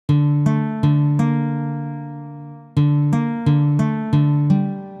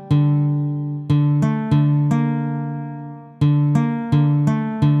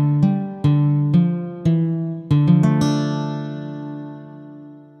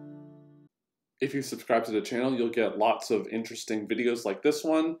If you subscribe to the channel, you'll get lots of interesting videos like this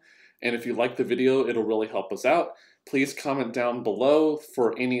one. And if you like the video, it'll really help us out. Please comment down below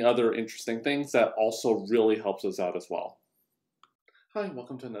for any other interesting things that also really helps us out as well. Hi,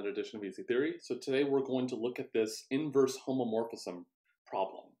 welcome to another edition of Easy Theory. So today we're going to look at this inverse homomorphism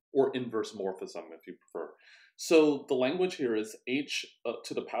problem, or inverse morphism if you prefer. So the language here is h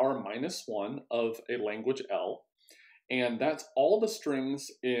to the power -1 of a language L, and that's all the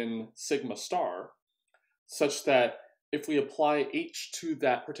strings in sigma star, such that if we apply h to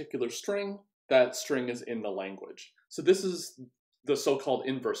that particular string, that string is in the language. So this is the so-called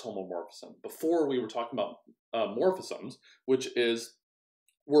inverse homomorphism. Before we were talking about morphisms, which is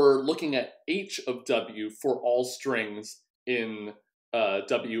we're looking at h of w for all strings in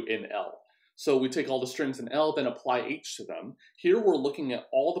w in L. So we take all the strings in L, then apply h to them. Here we're looking at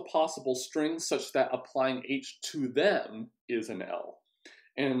all the possible strings such that applying h to them is an L.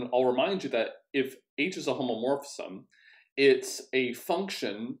 And I'll remind you that if h is a homomorphism, it's a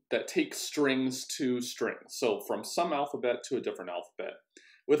function that takes strings to strings. So from some alphabet to a different alphabet,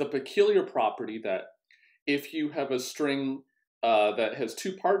 with a peculiar property that if you have a string that has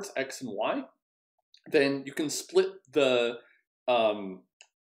two parts, x and y, then you can split the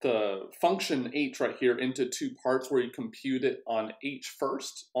function h right here into two parts where you compute it on h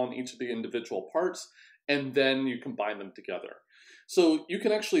first, on each of the individual parts, and then you combine them together. So you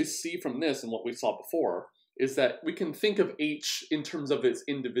can actually see from this and what we saw before is that we can think of h in terms of its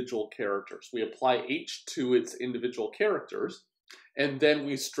individual characters. We apply h to its individual characters, and then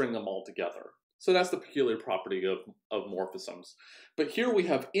we string them all together. So that's the peculiar property of morphisms. But here we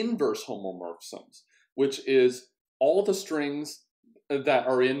have inverse homomorphisms, which is all the strings that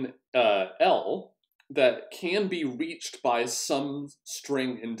are in L that can be reached by some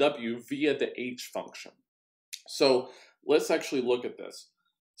string in W via the h function. So let's actually look at this.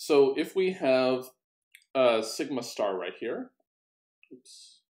 So if we have sigma star right here,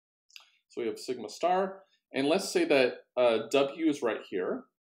 oops. So we have sigma star, and let's say that W is right here.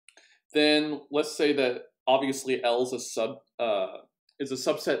 Then let's say that obviously L is a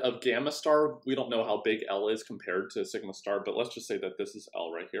subset of gamma star. We don't know how big L is compared to sigma star, but let's just say that this is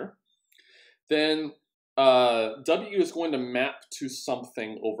L right here. Then W is going to map to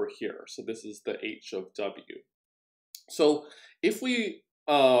something over here. So this is the h of W. So if we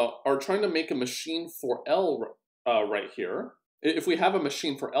are trying to make a machine for L right here, if we have a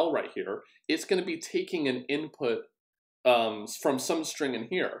machine for L right here, it's going to be taking an input from some string in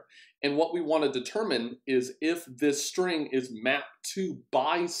here. And what we want to determine is if this string is mapped to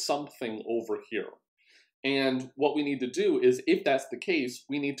by something over here. And what we need to do is, if that's the case,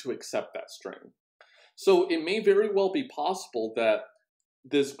 we need to accept that string. So it may very well be possible that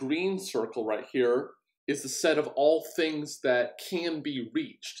this green circle right here is the set of all things that can be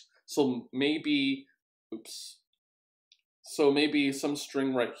reached. So maybe, oops. So maybe some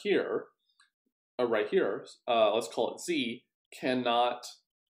string right here, let's call it Z, cannot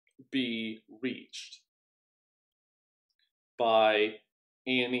be reached by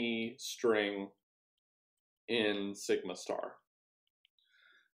any string in sigma star.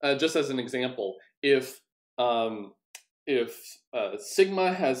 Just as an example, if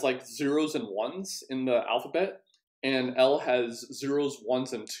sigma has like zeros and ones in the alphabet, and L has zeros,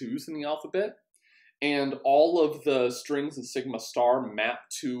 ones, and twos in the alphabet, and all of the strings in sigma star map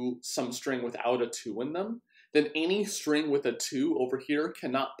to some string without a 2 in them, then any string with a 2 over here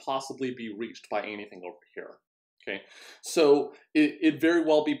cannot possibly be reached by anything over here. Okay, so it very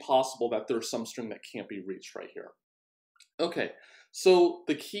well be possible that there's some string that can't be reached right here. Okay, so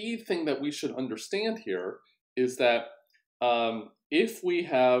the key thing that we should understand here is that if we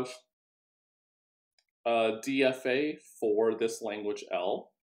have a DFA for this language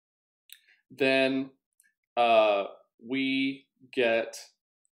L, then we get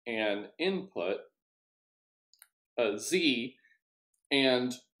an input Z,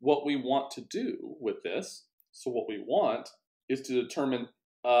 and what we want to do with this, so what we want is to determine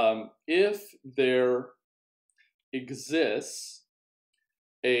if there exists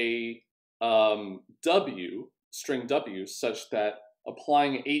a string W such that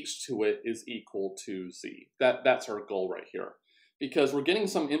applying H to it is equal to Z. That's our goal right here. Because we're getting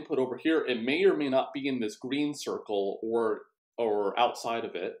some input over here, it may or may not be in this green circle or outside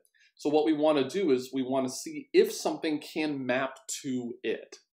of it. So what we want to do is we want to see if something can map to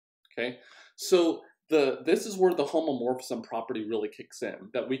it. Okay, so this is where the homomorphism property really kicks in,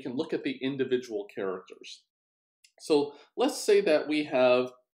 that we can look at the individual characters. So let's say that we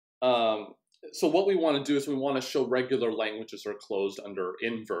have, so what we want to do is we want to show regular languages are closed under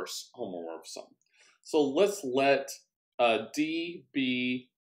inverse homomorphism. So let's let D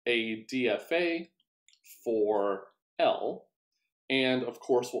be a DFA for L. And of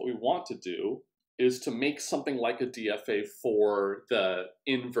course, what we want to do is to make something like a DFA for the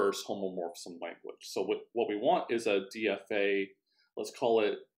inverse homomorphism language. So what we want is a DFA, let's call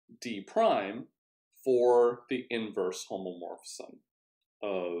it D prime, for the inverse homomorphism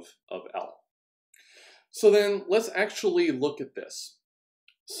of L. So then let's actually look at this.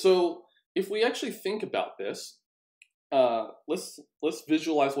 So if we actually think about this, let's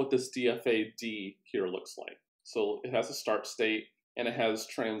visualize what this DFA D here looks like. So it has a start state, and it has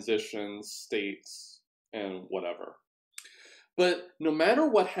transitions, states, and whatever. But no matter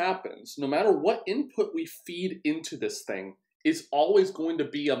what happens, no matter what input we feed into this thing, it's always going to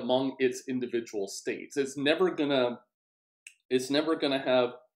be among its individual states. It's never gonna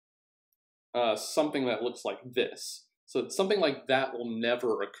have something that looks like this. So something like that will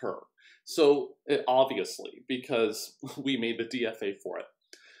never occur. So obviously, because we made the DFA for it.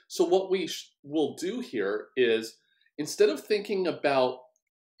 So what we will do here is, instead of thinking about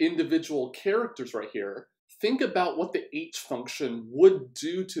individual characters right here, think about what the H function would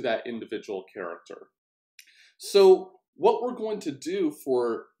do to that individual character. So what we're going to do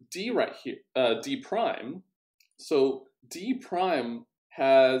for D right here, D prime, so D prime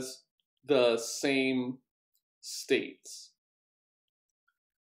has the same states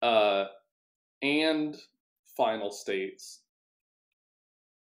and final states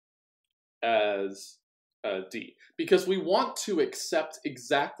as D, because we want to accept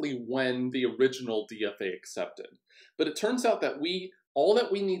exactly when the original DFA accepted. But it turns out that all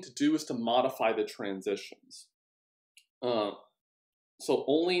that we need to do is to modify the transitions. So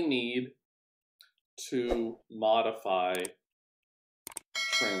only need to modify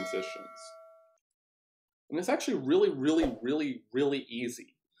transitions. And it's actually really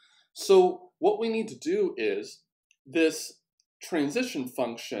easy. So what we need to do is this transition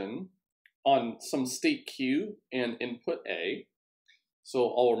function on some state Q and input A.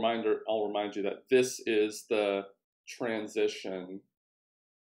 So I'll remind you that this is the transition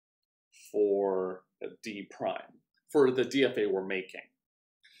for D prime, for the DFA we're making.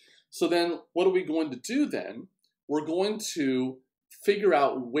 So then what are we going to do then? We're going to figure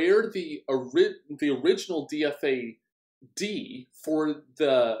out where the original DFA D for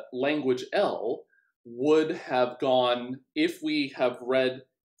the language L would have gone if we have read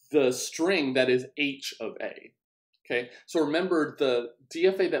the string that is H of A. Okay, so remember, the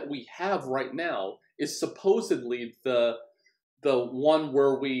DFA that we have right now is supposedly the one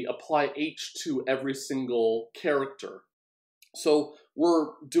where we apply H to every single character. So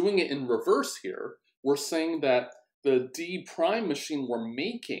we're doing it in reverse here. We're saying that the D prime machine we're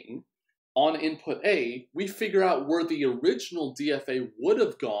making on input A, we figure out where the original DFA would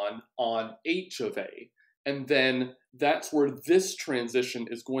have gone on H of A. And then that's where this transition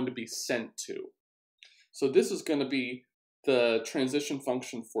is going to be sent to. So this is going to be the transition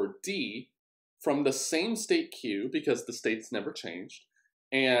function for D from the same state Q, because the states never changed,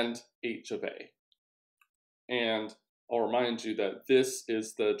 and H of A. And I'll remind you that this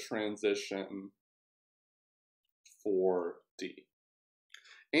is the transition for D.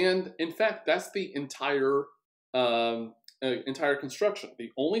 And in fact, that's the entire construction.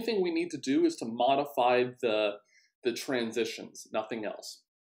 The only thing we need to do is to modify the transitions, nothing else.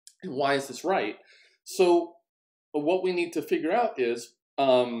 And why is this right? So what we need to figure out is,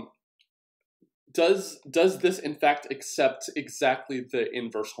 does this in fact accept exactly the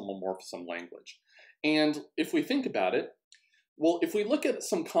inverse homomorphism language? And if we think about it, well, if we look at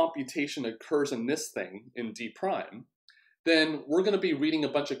some computation occurs in this thing in D prime, then we're going to be reading a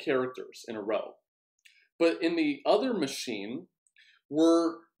bunch of characters in a row. But in the other machine,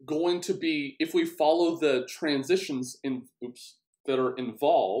 we're going to be, if we follow the transitions that are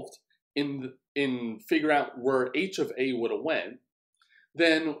involved in figure out where H of A would have went,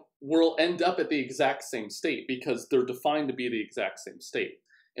 then we'll end up at the exact same state, because they're defined to be the exact same state.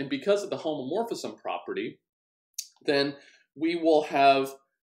 And because of the homomorphism property, then we will have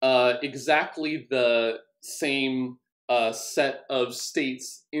exactly the same set of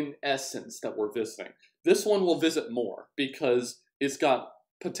states in essence that we're visiting. This one will visit more because it's got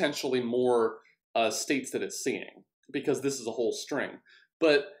potentially more states that it's seeing, because this is a whole string.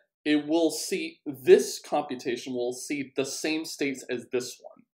 But it will see, this computation will see the same states as this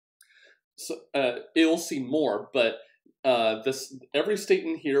one. So it'll see more, but every state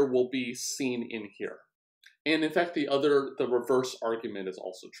in here will be seen in here. And in fact, the reverse argument is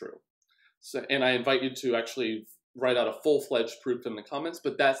also true. So, and I invite you to actually write out a full-fledged proof in the comments,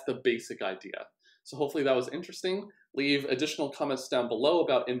 but that's the basic idea. So hopefully that was interesting. Leave additional comments down below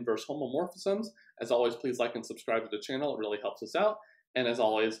about inverse homomorphisms. As always, please like and subscribe to the channel. It really helps us out. And as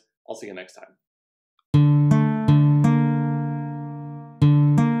always, I'll see you next time.